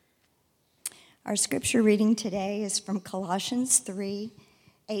Our scripture reading today is from Colossians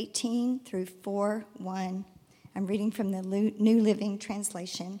 3:18 through 4:1. I'm reading from the New Living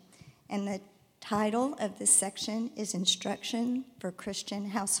Translation, and the title of this section is Instruction for Christian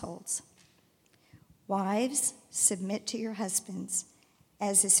Households. Wives, submit to your husbands,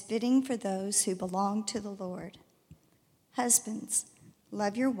 as is fitting for those who belong to the Lord. Husbands,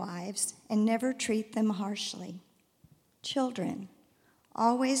 love your wives and never treat them harshly. Children,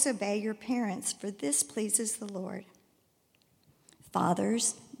 always obey your parents, for this pleases the Lord.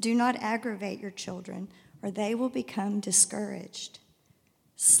 Fathers, do not aggravate your children, or they will become discouraged.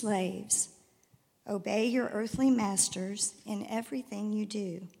 Slaves, obey your earthly masters in everything you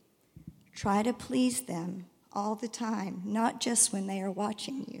do. Try to please them all the time, not just when they are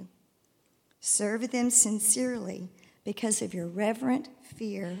watching you. Serve them sincerely because of your reverent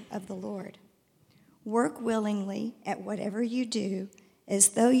fear of the Lord. Work willingly at whatever you do, as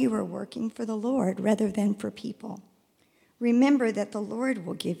though you were working for the Lord rather than for people. Remember that the Lord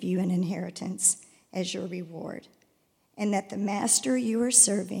will give you an inheritance as your reward, and that the master you are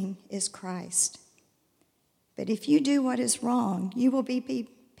serving is Christ. But if you do what is wrong, you will be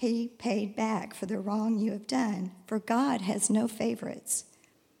paid back for the wrong you have done, for God has no favorites.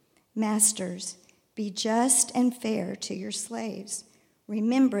 Masters, be just and fair to your slaves.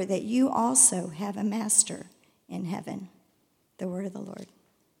 Remember that you also have a master in heaven. The word of the Lord.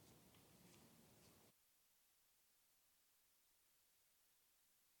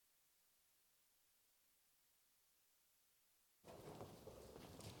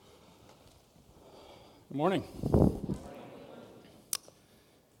 Good morning.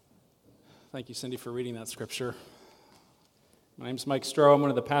 Thank you, Cindy, for reading that scripture. My name's Mike Stroh. I'm one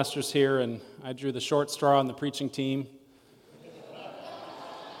of the pastors here, and I drew the short straw on the preaching team.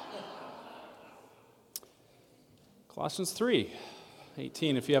 Colossians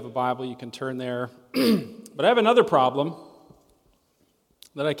 3:18. If you have a Bible, you can turn there. But I have another problem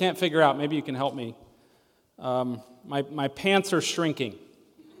that I can't figure out. Maybe you can help me. My pants are shrinking.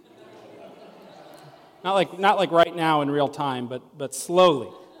 Not like right now in real time, but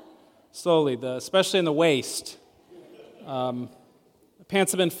slowly, especially in the waist. The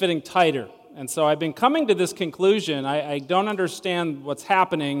pants have been fitting tighter, and so I've been coming to this conclusion. I don't understand what's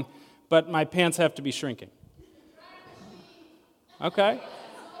happening, but my pants have to be shrinking. Okay.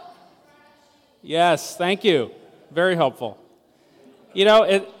 Yes, thank you. Very helpful. You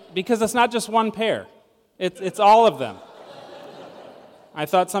know, because it's not just one pair. It's all of them. I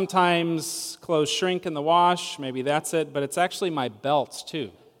thought sometimes clothes shrink in the wash, maybe that's it, but it's actually my belts too.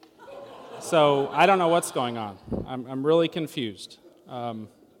 So I don't know what's going on. I'm really confused. And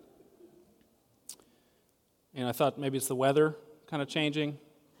I thought maybe it's the weather kind of changing.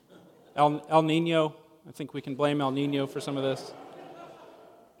 El Nino, I think we can blame El Nino for some of this.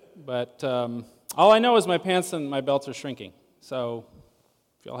 But all I know is my pants and my belts are shrinking. So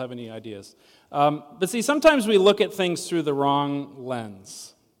if y'all have any ideas. But see, sometimes we look at things through the wrong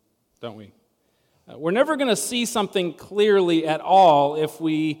lens, don't we? We're never going to see something clearly at all if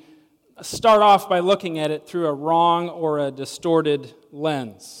we start off by looking at it through a wrong or a distorted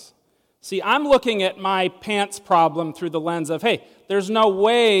lens. See, I'm looking at my pants problem through the lens of, hey, there's no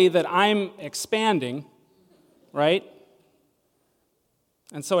way that I'm expanding, right?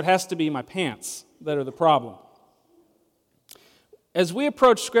 And so it has to be my pants that are the problem. As we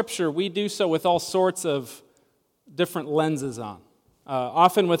approach Scripture, we do so with all sorts of different lenses on,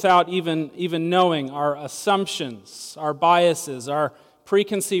 often without even knowing our assumptions, our biases, our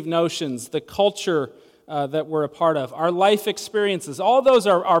preconceived notions, the culture that we're a part of, our life experiences. All those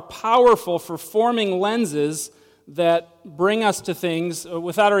are powerful for forming lenses that bring us to things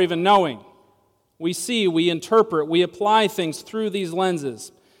without our even knowing. We see, we interpret, we apply things through these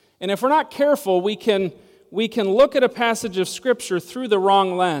lenses. And if we're not careful, we can look at a passage of Scripture through the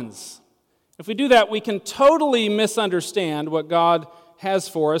wrong lens. If we do that, we can totally misunderstand what God has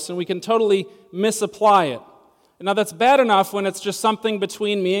for us, and we can totally misapply it. And now that's bad enough when it's just something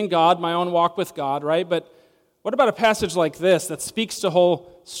between me and God, my own walk with God, right? But what about a passage like this that speaks to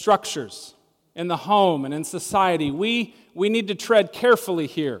whole structures in the home and in society? We need to tread carefully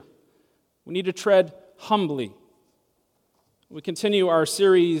here. We need to tread humbly. We continue our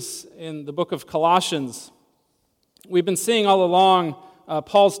series in the book of Colossians. We've been seeing all along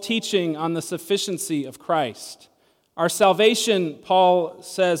Paul's teaching on the sufficiency of Christ. Our salvation, Paul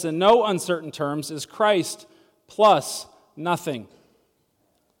says in no uncertain terms, is Christ plus nothing.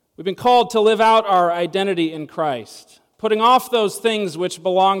 We've been called to live out our identity in Christ, putting off those things which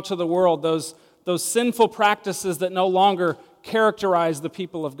belong to the world, those sinful practices that no longer characterize the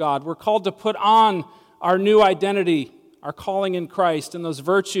people of God. We're called to put on our new identity our calling in Christ, and those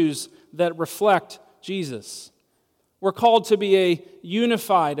virtues that reflect Jesus. We're called to be a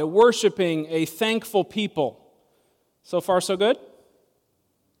unified, a worshiping, a thankful people. So far, so good?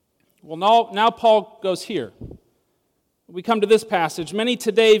 Well, now Paul goes here. We come to this passage. Many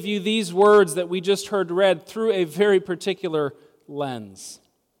today view these words that we just heard read through a very particular lens.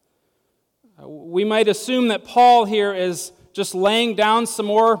 We might assume that Paul here is just laying down some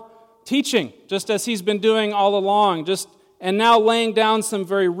more teaching, just as he's been doing all along, and now laying down some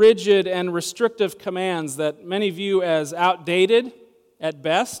very rigid and restrictive commands that many view as outdated at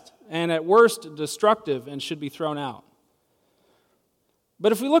best and at worst destructive and should be thrown out.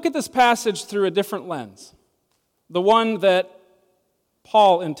 But if we look at this passage through a different lens, the one that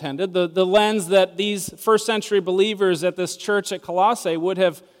Paul intended, the lens that these first century believers at this church at Colossae would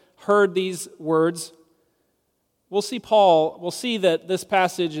have heard these words, we'll see that this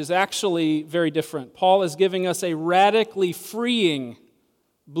passage is actually very different. Paul is giving us a radically freeing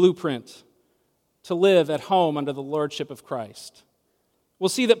blueprint to live at home under the lordship of Christ. We'll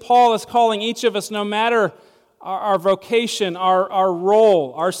see that Paul is calling each of us, no matter our vocation, our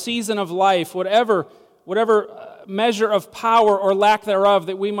role, our season of life, whatever measure of power or lack thereof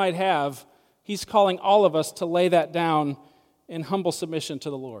that we might have, he's calling all of us to lay that down in humble submission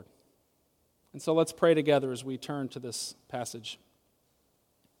to the Lord. And so let's pray together as we turn to this passage.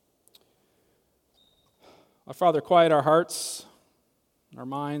 Our Father, quiet our hearts, our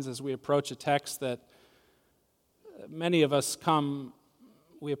minds as we approach a text that many of us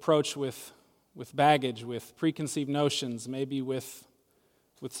we approach with baggage, with preconceived notions, maybe with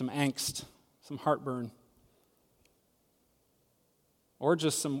some angst, some heartburn, or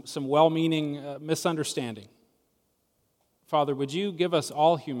just some well-meaning misunderstanding. Father, would you give us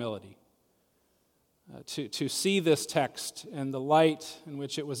all humility to see this text in the light in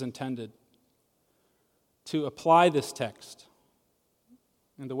which it was intended, to apply this text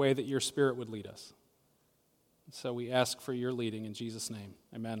in the way that your Spirit would lead us. So we ask for your leading in Jesus' name.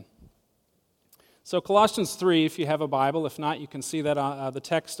 Amen. So Colossians 3, if you have a Bible. If not, you can see that the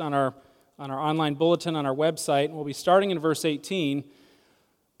text on our online bulletin on our website. And we'll be starting in verse 18.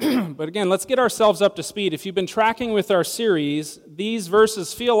 But again, let's get ourselves up to speed. If you've been tracking with our series, these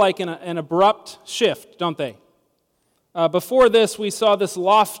verses feel like an abrupt shift, don't they? Before this, we saw this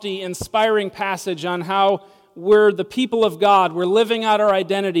lofty, inspiring passage on how we're the people of God. We're living out our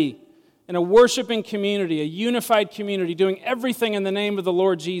identity in a worshiping community, a unified community, doing everything in the name of the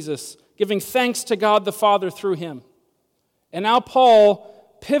Lord Jesus, giving thanks to God the Father through him. And now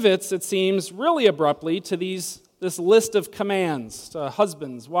Paul pivots, it seems, really abruptly to this list of commands to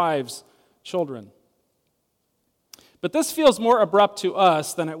husbands, wives, children. But this feels more abrupt to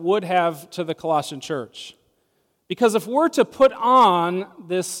us than it would have to the Colossian church. Because if we're to put on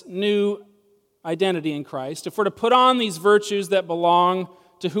this new identity in Christ, if we're to put on these virtues that belong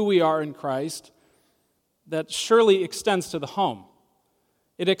to who we are in Christ, that surely extends to the home.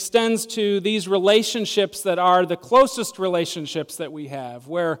 It extends to these relationships that are the closest relationships that we have,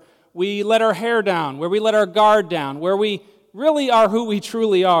 where we let our hair down, where we let our guard down, where we really are who we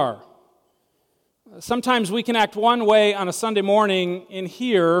truly are. Sometimes we can act one way on a Sunday morning in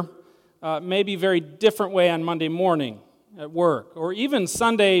here, maybe very different way on Monday morning at work. Or even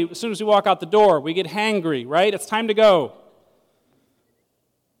Sunday, as soon as we walk out the door, we get hangry, right? It's time to go.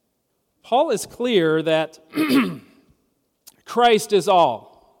 Paul is clear that Christ is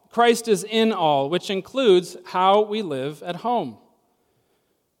all. Christ is in all, which includes how we live at home.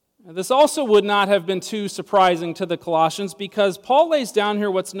 This also would not have been too surprising to the Colossians because Paul lays down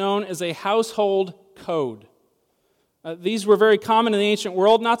here what's known as a household code. These were very common in the ancient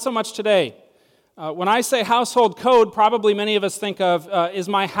world, not so much today. When I say household code, probably many of us think of, is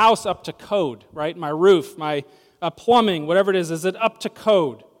my house up to code, right? My roof, my plumbing, whatever it is it up to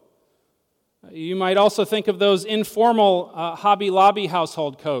code? You might also think of those informal Hobby Lobby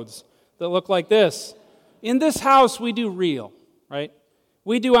household codes that look like this. In this house, we do real, right?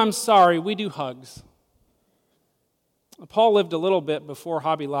 We do I'm sorry, we do hugs. Paul lived a little bit before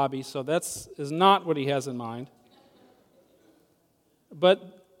Hobby Lobby, so that is not what he has in mind.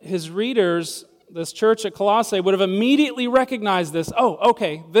 But his readers, this church at Colossae, would have immediately recognized this. Oh,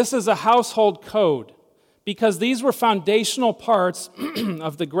 okay, this is a household code, because these were foundational parts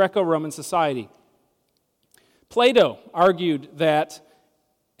of the Greco-Roman society. Plato argued that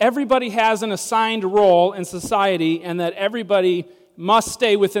everybody has an assigned role in society and that everybody must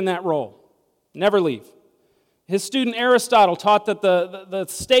stay within that role, never leave. His student Aristotle taught that the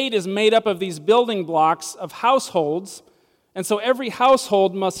state is made up of these building blocks of households, and so every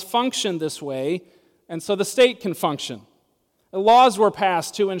household must function this way, and so the state can function. The laws were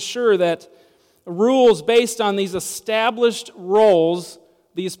passed to ensure that rules based on these established roles,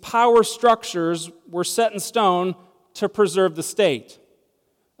 these power structures were set in stone to preserve the state.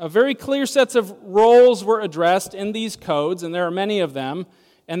 Very clear sets of roles were addressed in these codes, and there are many of them,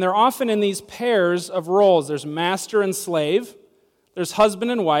 and they're often in these pairs of roles. There's master and slave, there's husband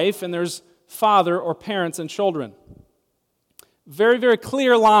and wife, and there's father or parents and children. Very, very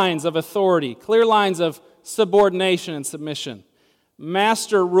clear lines of authority, clear lines of subordination and submission.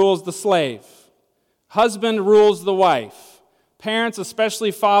 Master rules the slave. Husband rules the wife. Parents,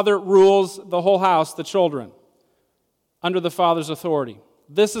 especially father, rules the whole house, the children, under the father's authority.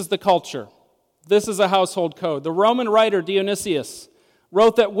 This is the culture. This is a household code. The Roman writer Dionysius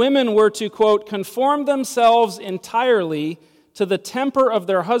wrote that women were to, quote, conform themselves entirely to the temper of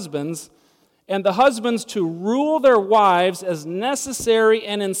their husbands, and the husbands to rule their wives as necessary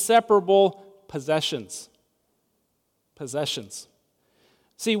and inseparable possessions. Possessions.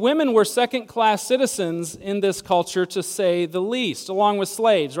 See, women were second-class citizens in this culture, to say the least, along with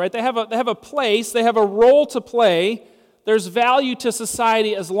slaves, right? They have a place, they have a role to play. There's value to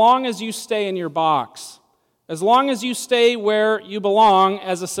society as long as you stay in your box, as long as you stay where you belong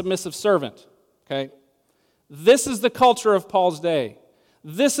as a submissive servant, okay? This is the culture of Paul's day.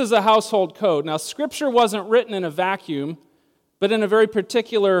 This is a household code. Now, Scripture wasn't written in a vacuum, but in a very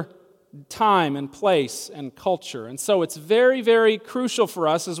particular time and place and culture. And so it's very, very crucial for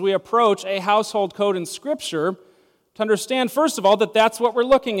us as we approach a household code in Scripture to understand, first of all, that that's what we're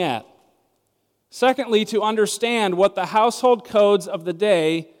looking at. Secondly, to understand what the household codes of the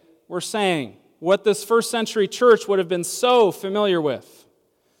day were saying, what this first century church would have been so familiar with,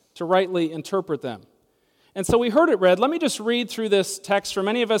 to rightly interpret them. And so we heard it read. Let me just read through this text. For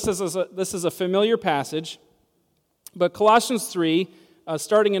many of us, this is a familiar passage. But Colossians 3,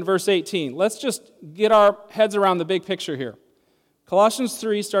 starting in verse 18. Let's just get our heads around the big picture here. Colossians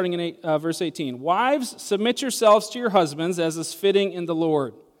 3, starting in verse 18. Wives, submit yourselves to your husbands as is fitting in the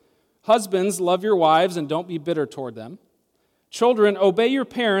Lord. Husbands, love your wives and don't be bitter toward them. Children, obey your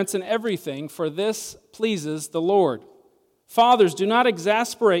parents in everything, for this pleases the Lord. Fathers, do not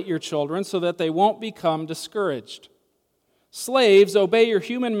exasperate your children so that they won't become discouraged. Slaves, obey your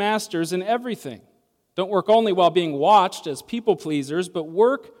human masters in everything. Don't work only while being watched as people pleasers, but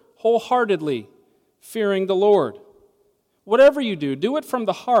work wholeheartedly, fearing the Lord. Whatever you do, do it from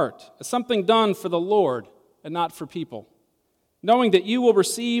the heart, as something done for the Lord and not for people, knowing that you will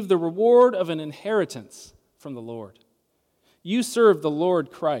receive the reward of an inheritance from the Lord. You serve the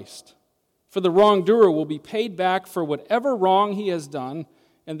Lord Christ. For the wrongdoer will be paid back for whatever wrong he has done,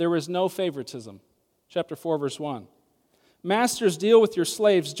 and there is no favoritism. Chapter 4, verse 1. Masters, deal with your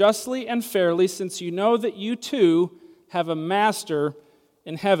slaves justly and fairly, since you know that you too have a master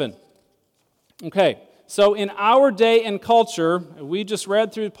in heaven. Okay, so in our day and culture, we just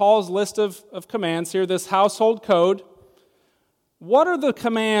read through Paul's list of commands here, this household code. What are the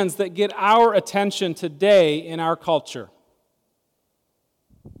commands that get our attention today in our culture?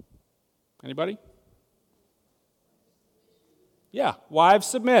 Anybody? Yeah, wives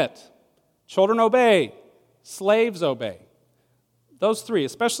submit, children obey, slaves obey. Those three,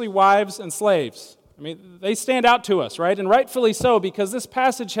 especially wives and slaves. I mean, they stand out to us, right? And rightfully so, because this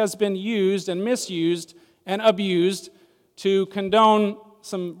passage has been used and misused and abused to condone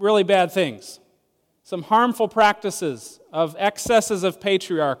some really bad things, some harmful practices of excesses of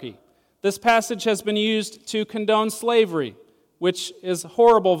patriarchy. This passage has been used to condone slavery, which is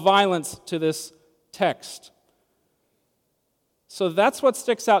horrible violence to this text. So that's what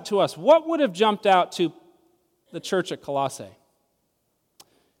sticks out to us. What would have jumped out to the church at Colossae?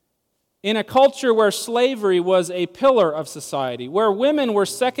 In a culture where slavery was a pillar of society, where women were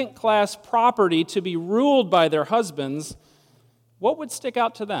second-class property to be ruled by their husbands, what would stick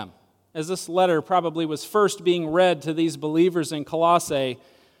out to them? As this letter probably was first being read to these believers in Colossae,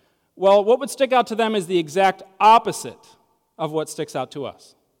 well, what would stick out to them is the exact opposite of what sticks out to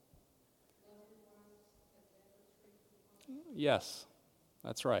us. Yes,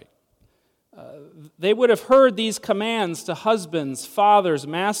 that's right. They would have heard these commands to husbands, fathers,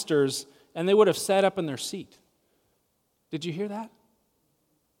 masters, and they would have sat up in their seat. Did you hear that?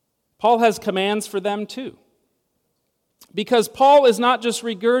 Paul has commands for them too. Because Paul is not just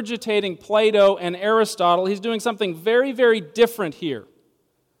regurgitating Plato and Aristotle, he's doing something very, very different here.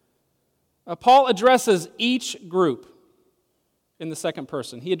 Paul addresses each group in the second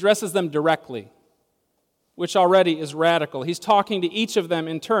person. He addresses them directly, which already is radical. He's talking to each of them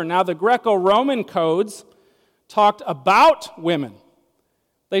in turn. Now, the Greco-Roman codes talked about women.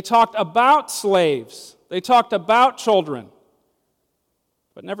 They talked about slaves. They talked about children,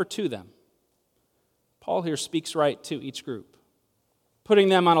 but never to them. Paul here speaks right to each group. putting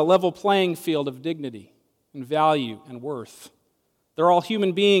them on a level playing field of dignity and value and worth. They're all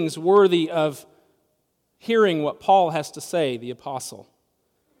human beings worthy of hearing what Paul has to say, the apostle.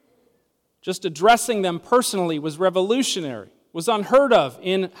 Just addressing them personally was revolutionary, was unheard of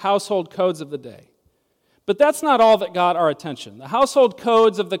in household codes of the day. But that's not all that got our attention. The household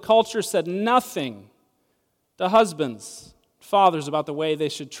codes of the culture said nothing to husbands, fathers about the way they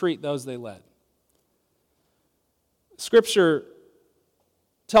should treat those they led. Scripture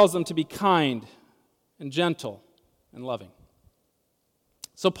tells them to be kind and gentle and loving.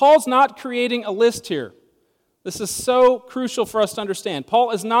 So Paul's not creating a list here. This is so crucial for us to understand.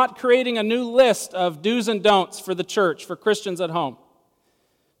 Paul is not creating a new list of do's and don'ts for the church, for Christians at home,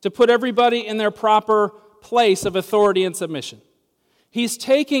 to put everybody in their proper place of authority and submission. He's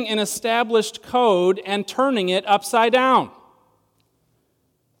taking an established code and turning it upside down.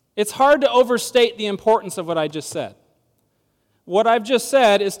 It's hard to overstate the importance of what I just said. What I've just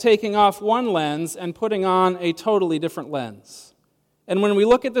said is taking off one lens and putting on a totally different lens. And when we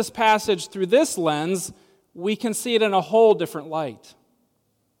look at this passage through this lens, we can see it in a whole different light.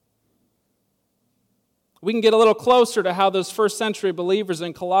 We can get a little closer to how those first century believers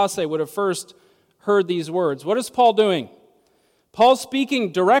in Colossae would have first heard these words. What is Paul doing? Paul's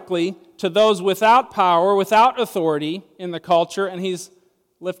speaking directly to those without power, without authority in the culture, and he's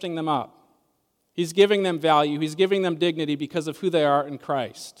lifting them up. He's giving them value. He's giving them dignity because of who they are in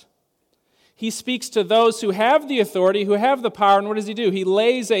Christ. He speaks to those who have the authority, who have the power, and what does he do? He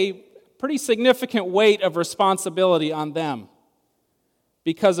lays a pretty significant weight of responsibility on them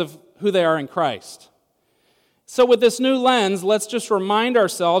because of who they are in Christ. So with this new lens, let's just remind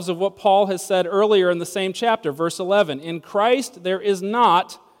ourselves of what Paul has said earlier in the same chapter, verse 11. In Christ there is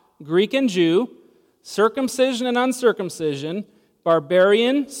not Greek and Jew, circumcision and uncircumcision,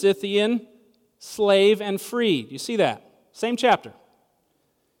 barbarian, Scythian, slave and free. Do you see that? Same chapter.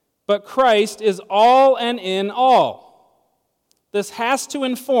 But Christ is all and in all. This has to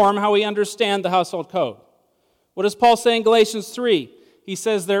inform how we understand the household code. What does Paul say in Galatians 3? He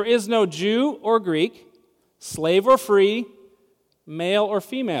says there is no Jew or Greek, slave or free, male or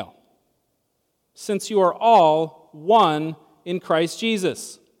female, since you are all one in Christ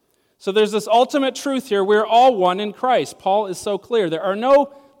Jesus. So there's this ultimate truth here. We're all one in Christ. Paul is so clear. There are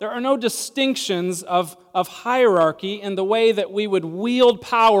no distinctions of hierarchy in the way that we would wield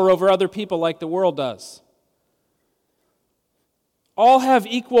power over other people like the world does. All have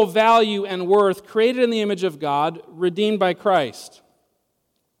equal value and worth, created in the image of God, redeemed by Christ.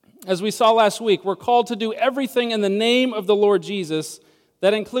 As we saw last week, we're called to do everything in the name of the Lord Jesus.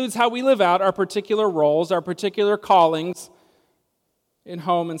 That includes how we live out our particular roles, our particular callings in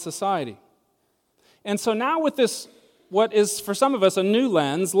home and society. And so now with this, what is for some of us a new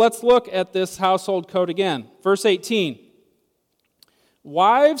lens, let's look at this household code again. Verse 18.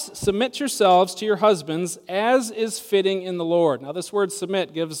 Wives, submit yourselves to your husbands as is fitting in the Lord. Now this word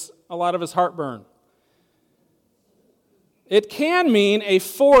submit gives a lot of us heartburn. It can mean a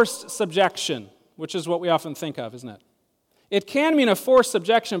forced subjection, which is what we often think of, isn't it? It can mean a forced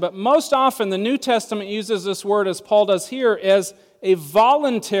subjection, but most often the New Testament uses this word, as Paul does here, as a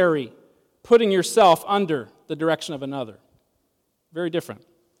voluntary putting yourself under the direction of another. Very different.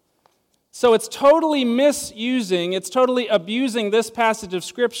 So it's totally it's totally abusing this passage of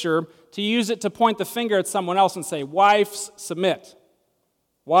Scripture to use it to point the finger at someone else and say, wives, submit.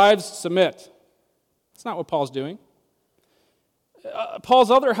 Wives, submit. That's not what Paul's doing.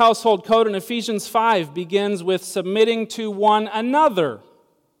 Paul's other household code in Ephesians 5 begins with submitting to one another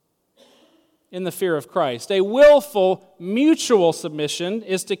in the fear of Christ. A willful, mutual submission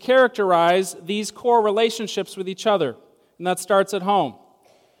is to characterize these core relationships with each other, and that starts at home.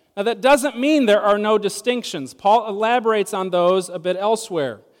 Now, that doesn't mean there are no distinctions. Paul elaborates on those a bit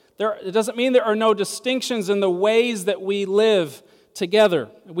elsewhere. It doesn't mean there are no distinctions in the ways that we live together.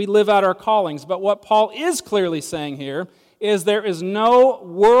 We live out our callings. But what Paul is clearly saying here is there is no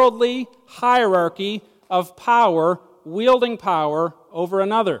worldly hierarchy of power, wielding power over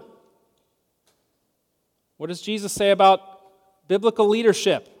another. What does Jesus say about biblical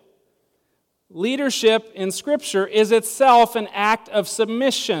leadership? Leadership in Scripture is itself an act of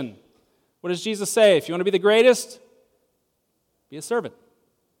submission. What does Jesus say? If you want to be the greatest, be a servant.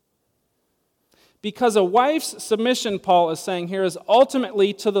 Because a wife's submission, Paul is saying here, is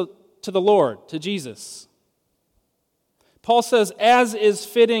ultimately to the Lord, to Jesus. Paul says, as is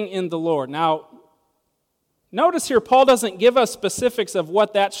fitting in the Lord. Now, notice here, Paul doesn't give us specifics of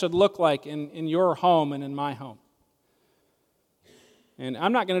what that should look like in your home and in my home. And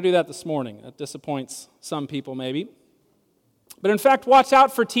I'm not going to do that this morning. That disappoints some people maybe. But in fact, watch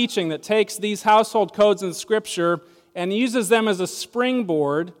out for teaching that takes these household codes in Scripture and uses them as a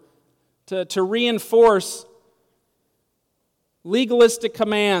springboard to reinforce legalistic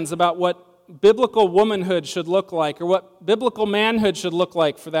commands about what biblical womanhood should look like, or what biblical manhood should look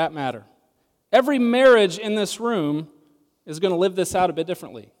like for that matter. Every marriage in this room is going to live this out a bit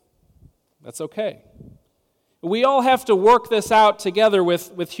differently. That's okay. We all have to work this out together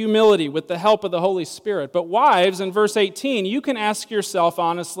with humility, with the help of the Holy Spirit. But wives, in verse 18, you can ask yourself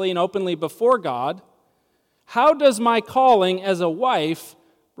honestly and openly before God, how does my calling as a wife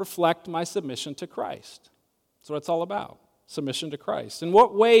reflect my submission to Christ? That's what it's all about, submission to Christ. In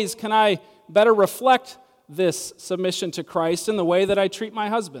what ways can I better reflect this submission to Christ in the way that I treat my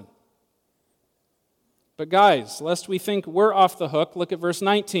husband? But guys, lest we think we're off the hook, look at verse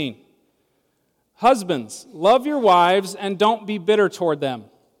 19. Husbands, love your wives and don't be bitter toward them.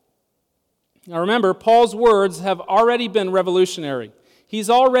 Now remember, Paul's words have already been revolutionary. He's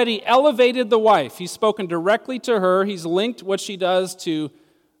already elevated the wife. He's spoken directly to her. He's linked what she does to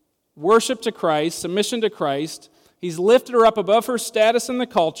worship to Christ, submission to Christ. He's lifted her up above her status in the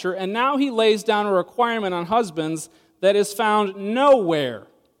culture, and now he lays down a requirement on husbands that is found nowhere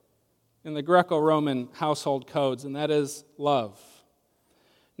in the Greco-Roman household codes, and that is love.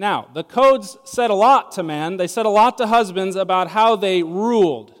 Now, the codes said a lot to men. They said a lot to husbands about how they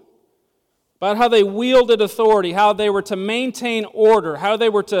ruled, about how they wielded authority, how they were to maintain order, how they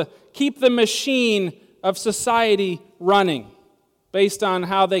were to keep the machine of society running based on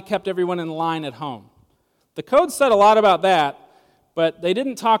how they kept everyone in line at home. The code said a lot about that, but they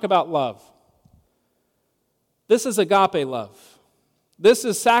didn't talk about love. This is agape love. This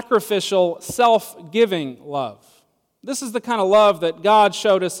is sacrificial, self-giving love. This is the kind of love that God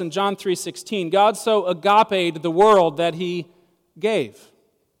showed us in John 3:16. God so agape'd the world that he gave.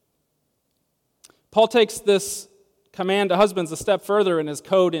 Paul takes this command to husbands a step further in his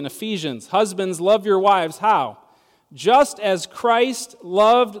code in Ephesians. Husbands, love your wives. How? Just as Christ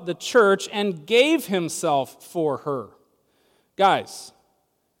loved the church and gave himself for her. Guys,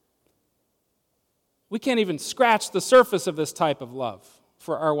 we can't even scratch the surface of this type of love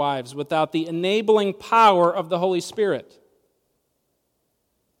for our wives without the enabling power of the Holy Spirit.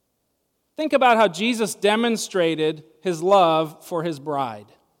 Think about how Jesus demonstrated his love for his bride.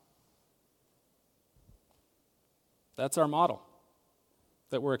 That's our model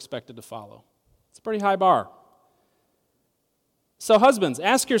that we're expected to follow. It's a pretty high bar. So husbands,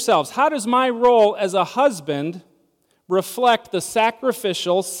 ask yourselves, how does my role as a husband reflect the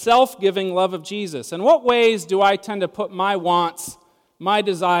sacrificial, self-giving love of Jesus? In what ways do I tend to put my wants, my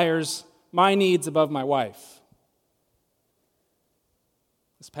desires, my needs above my wife?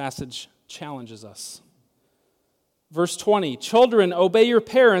 This passage challenges us. Verse 20, children, obey your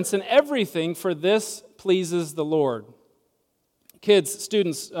parents in everything, for this pleases the Lord. Kids,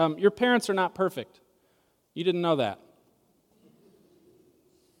 students, your parents are not perfect. You didn't know that.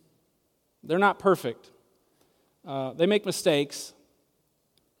 They're not perfect. They make mistakes.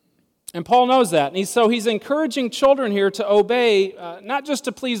 And Paul knows that. And so he's encouraging children here to obey, not just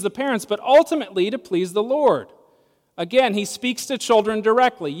to please the parents, but ultimately to please the Lord. Again, he speaks to children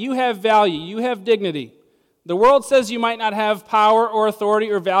directly. You have value. You have dignity. The world says you might not have power or authority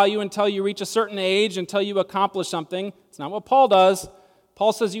or value until you reach a certain age, until you accomplish something. It's not what Paul does.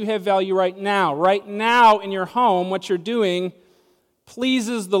 Paul says you have value right now. Right now in your home, what you're doing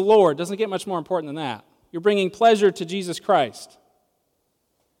pleases the Lord. Doesn't get much more important than that. You're bringing pleasure to Jesus Christ.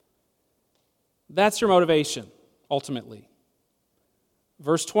 That's your motivation, ultimately.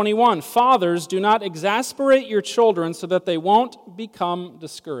 Verse 21, fathers, do not exasperate your children so that they won't become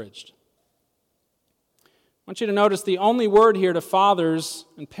discouraged. I want you to notice the only word here to fathers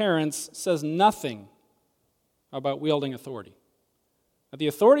and parents says nothing about wielding authority. Now, the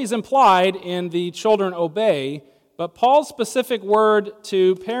authority is implied in the children obey, but Paul's specific word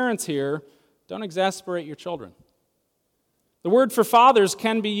to parents here, don't exasperate your children. The word for fathers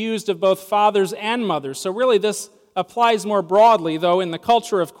can be used of both fathers and mothers. So really this applies more broadly, though in the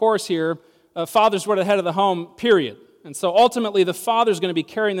culture, of course, here, fathers were the head of the home, period. And so ultimately the father's going to be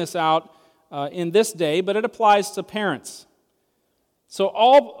carrying this out in this day, but it applies to parents. So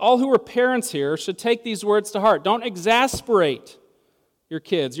all who are parents here should take these words to heart. Don't exasperate your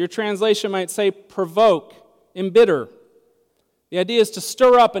kids. Your translation might say provoke, embitter. The idea is to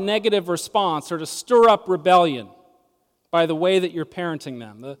stir up a negative response or to stir up rebellion by the way that you're parenting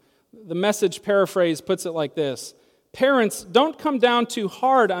them. The Message paraphrase puts it like this: parents, don't come down too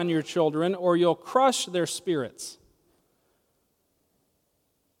hard on your children or you'll crush their spirits.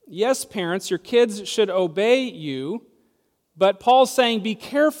 Yes, parents, your kids should obey you, but Paul's saying be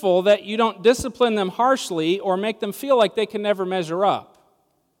careful that you don't discipline them harshly or make them feel like they can never measure up.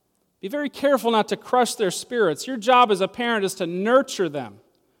 Be very careful not to crush their spirits. Your job as a parent is to nurture them,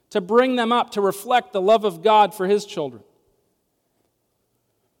 to bring them up, to reflect the love of God for His children.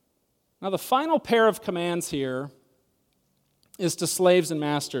 Now, the final pair of commands here is to slaves and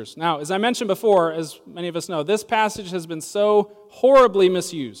masters. Now, as I mentioned before, as many of us know, this passage has been so horribly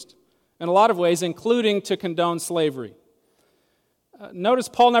misused in a lot of ways, including to condone slavery. Notice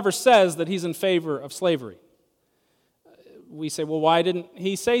Paul never says that he's in favor of slavery. We say, well, why didn't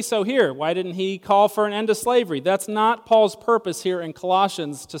he say so here? Why didn't he call for an end to slavery? That's not Paul's purpose here in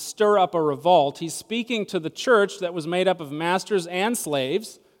Colossians, to stir up a revolt. He's speaking to the church that was made up of masters and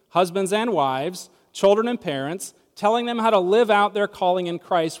slaves, husbands and wives, children and parents, telling them how to live out their calling in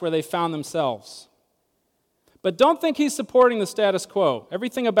Christ where they found themselves. But don't think he's supporting the status quo.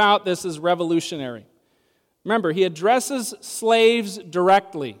 Everything about this is revolutionary. Remember, he addresses slaves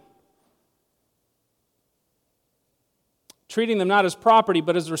directly, treating them not as property,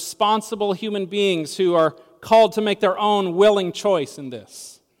 but as responsible human beings who are called to make their own willing choice in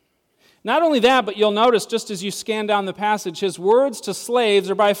this. Not only that, but you'll notice, just as you scan down the passage, his words to slaves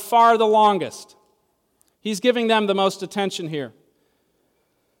are by far the longest. He's giving them the most attention here.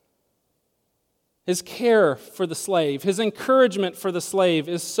 His care for the slave, his encouragement for the slave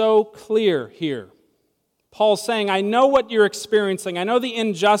is so clear here. Paul's saying, I know what you're experiencing. I know the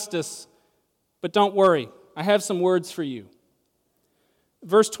injustice, but don't worry. I have some words for you.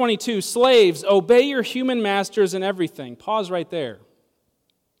 Verse 22, slaves, obey your human masters in everything. Pause right there.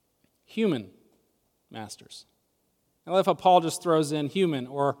 Human masters. I love how Paul just throws in human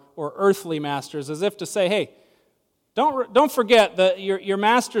or earthly masters, as if to say, hey, don't forget that your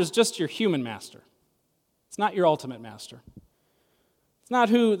master is just your human master. It's not your ultimate master. It's not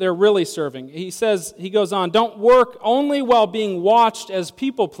who they're really serving. He goes on, don't work only while being watched as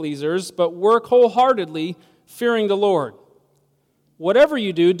people pleasers, but work wholeheartedly, fearing the Lord. Whatever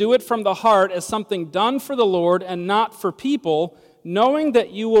you do, do it from the heart as something done for the Lord and not for people, knowing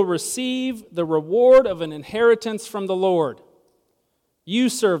that you will receive the reward of an inheritance from the Lord. You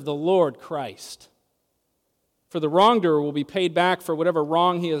serve the Lord Christ. For the wrongdoer will be paid back for whatever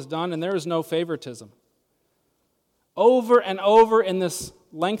wrong he has done, and there is no favoritism. Over and over in this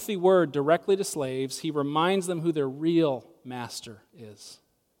lengthy word directly to slaves, he reminds them who their real master is.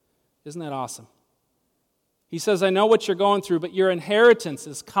 Isn't that awesome? He says, I know what you're going through, but your inheritance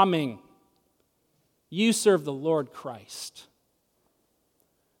is coming. You serve the Lord Christ.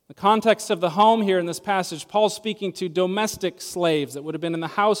 The context of the home here in this passage, Paul's speaking to domestic slaves that would have been in the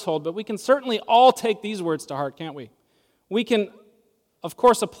household, but we can certainly all take these words to heart, can't we? We can, of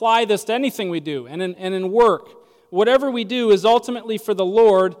course, apply this to anything we do and in work. Whatever we do is ultimately for the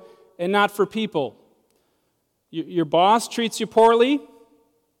Lord and not for people. Your boss treats you poorly.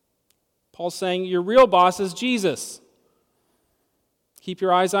 Paul's saying your real boss is Jesus. Keep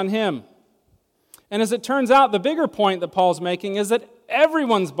your eyes on him. And as it turns out, the bigger point that Paul's making is that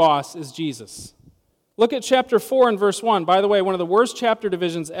everyone's boss is Jesus. Look at chapter 4 and verse 1. By the way, one of the worst chapter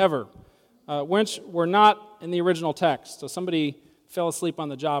divisions ever, which were not in the original text. So somebody fell asleep on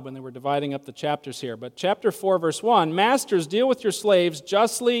the job when they were dividing up the chapters here. But chapter 4, verse 1, Masters, deal with your slaves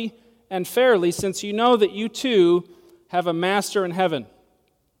justly and fairly, since you know that you too have a master in heaven.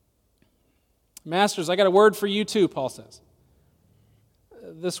 Masters, I got a word for you too, Paul says.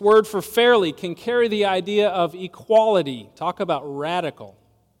 This word for fairly can carry the idea of equality. Talk about radical.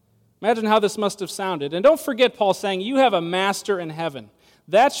 Imagine how this must have sounded. And don't forget, Paul saying, you have a master in heaven.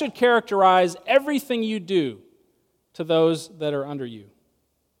 That should characterize everything you do to those that are under you.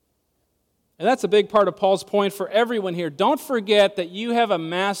 And that's a big part of Paul's point for everyone here. Don't forget that you have a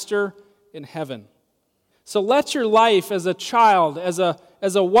master in heaven. So let your life as a child, as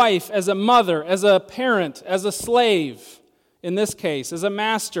a wife, as a mother, as a parent, as a slave, in this case, as a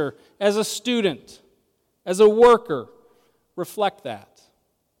master, as a student, as a worker, reflect that.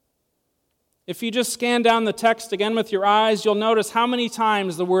 If you just scan down the text again with your eyes, you'll notice how many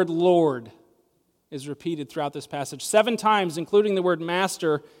times the word Lord is repeated throughout this passage. 7 times, including the word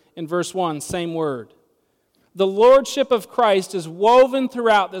master in verse 1, same word. The lordship of Christ is woven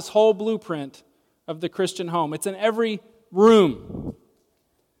throughout this whole blueprint of the Christian home. It's in every room.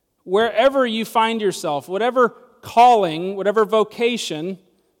 Wherever you find yourself, whatever calling, whatever vocation,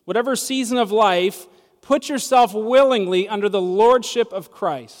 whatever season of life, put yourself willingly under the lordship of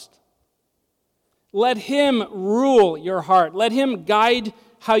Christ. Let Him rule your heart. Let Him guide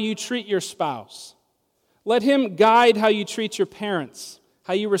how you treat your spouse. Let Him guide how you treat your parents,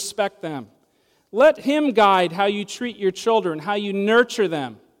 how you respect them. Let Him guide how you treat your children, how you nurture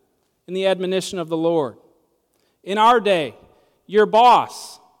them in the admonition of the Lord. In our day, your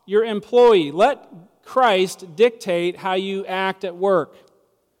boss, your employee, let Christ dictate how you act at work.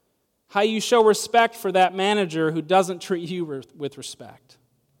 how you show respect for that manager who doesn't treat you with respect.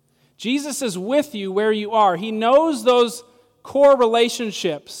 Jesus is with you where you are. He knows those core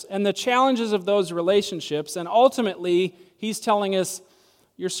relationships and the challenges of those relationships, and ultimately, he's telling us,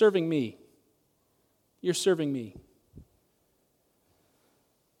 you're serving me. You're serving me.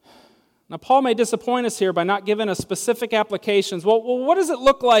 Now, Paul may disappoint us here by not giving us specific applications. Well, what does it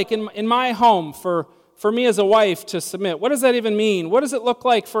look like in my home for me as a wife to submit? What does that even mean? What does it look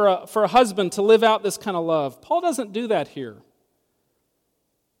like for a husband to live out this kind of love? Paul doesn't do that here.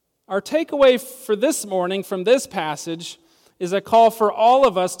 Our takeaway for this morning from this passage is a call for all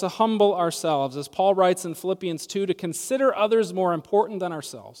of us to humble ourselves, as Paul writes in Philippians 2, to consider others more important than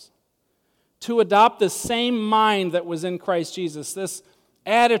ourselves, to adopt the same mind that was in Christ Jesus, this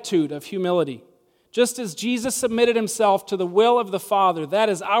attitude of humility. Just as Jesus submitted himself to the will of the Father, that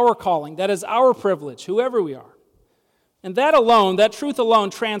is our calling, that is our privilege, whoever we are. And that alone, that truth alone,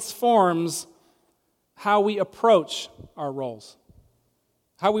 transforms how we approach our roles.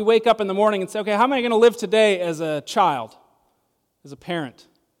 How we wake up in the morning and say, okay, how am I going to live today as a child, as a parent,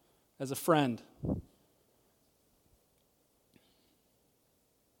 as a friend?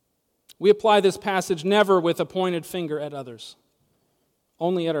 We apply this passage never with a pointed finger at others,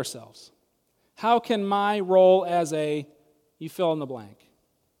 only at ourselves. How can my role as you fill in the blank,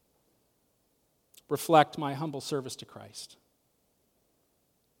 reflect my humble service to Christ?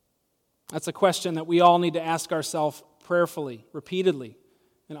 That's a question that we all need to ask ourselves prayerfully, repeatedly,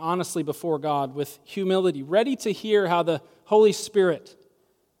 and honestly before God with humility, ready to hear how the Holy Spirit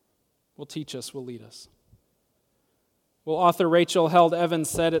will teach us, will lead us. Well, author Rachel Held Evans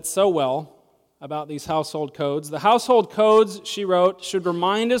said it so well about these household codes. The household codes, she wrote, should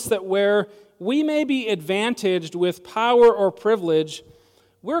remind us that where we may be advantaged with power or privilege,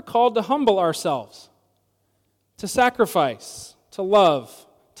 we're called to humble ourselves, to sacrifice, to love,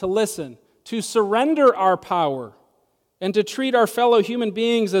 to listen, to surrender our power, and to treat our fellow human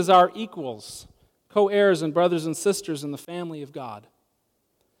beings as our equals, co-heirs and brothers and sisters in the family of God.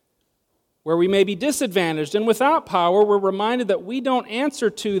 Where we may be disadvantaged and without power, we're reminded that we don't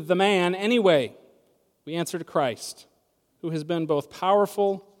answer to the man anyway. We answer to Christ, who has been both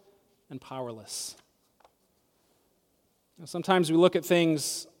powerful and powerless. Now, sometimes we look at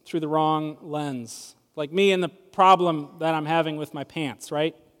things through the wrong lens, like me and the problem that I'm having with my pants,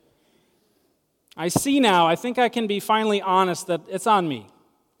 right? I see now, I think I can be finally honest that it's on me.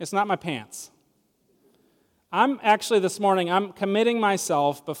 It's not my pants. This morning, I'm committing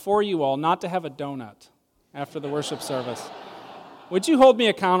myself before you all not to have a donut after the worship service. Would you hold me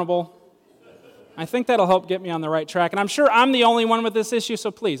accountable? I think that'll help get me on the right track. And I'm sure I'm the only one with this issue,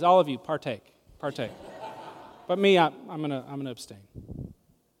 so please, all of you, partake. But me, I'm gonna abstain.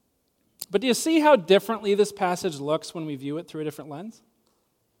 But do you see how differently this passage looks when we view it through a different lens?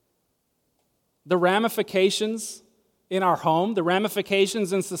 The ramifications in our home, the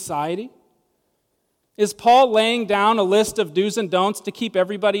ramifications in society. Is Paul laying down a list of do's and don'ts to keep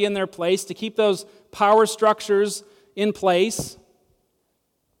everybody in their place, to keep those power structures in place,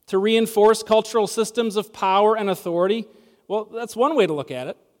 to reinforce cultural systems of power and authority? Well, that's one way to look at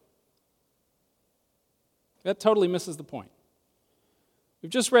it. That totally misses the point.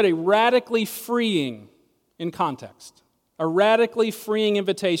 We've just read a radically freeing, in context, a radically freeing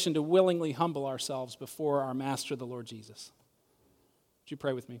invitation to willingly humble ourselves before our Master, the Lord Jesus. Would you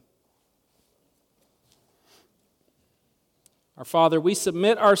pray with me? Our Father, we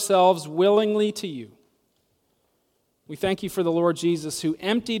submit ourselves willingly to you. We thank you for the Lord Jesus who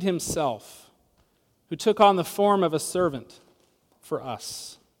emptied himself, who took on the form of a servant for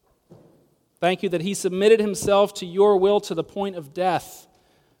us. Thank you that he submitted himself to your will to the point of death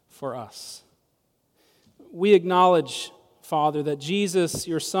for us. We acknowledge, Father, that Jesus,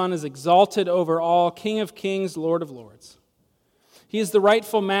 your Son, is exalted over all, King of kings, Lord of lords. He is the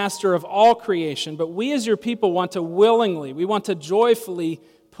rightful master of all creation, but we as your people want to willingly, we want to joyfully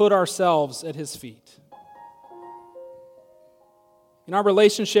put ourselves at his feet. In our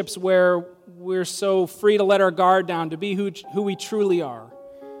relationships where we're so free to let our guard down, to be who we truly are,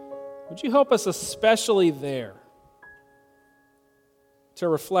 would you help us especially there to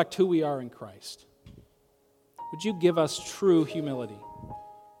reflect who we are in Christ? Would you give us true humility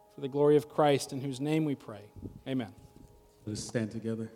for the glory of Christ, in whose name we pray? Amen. Let's stand together.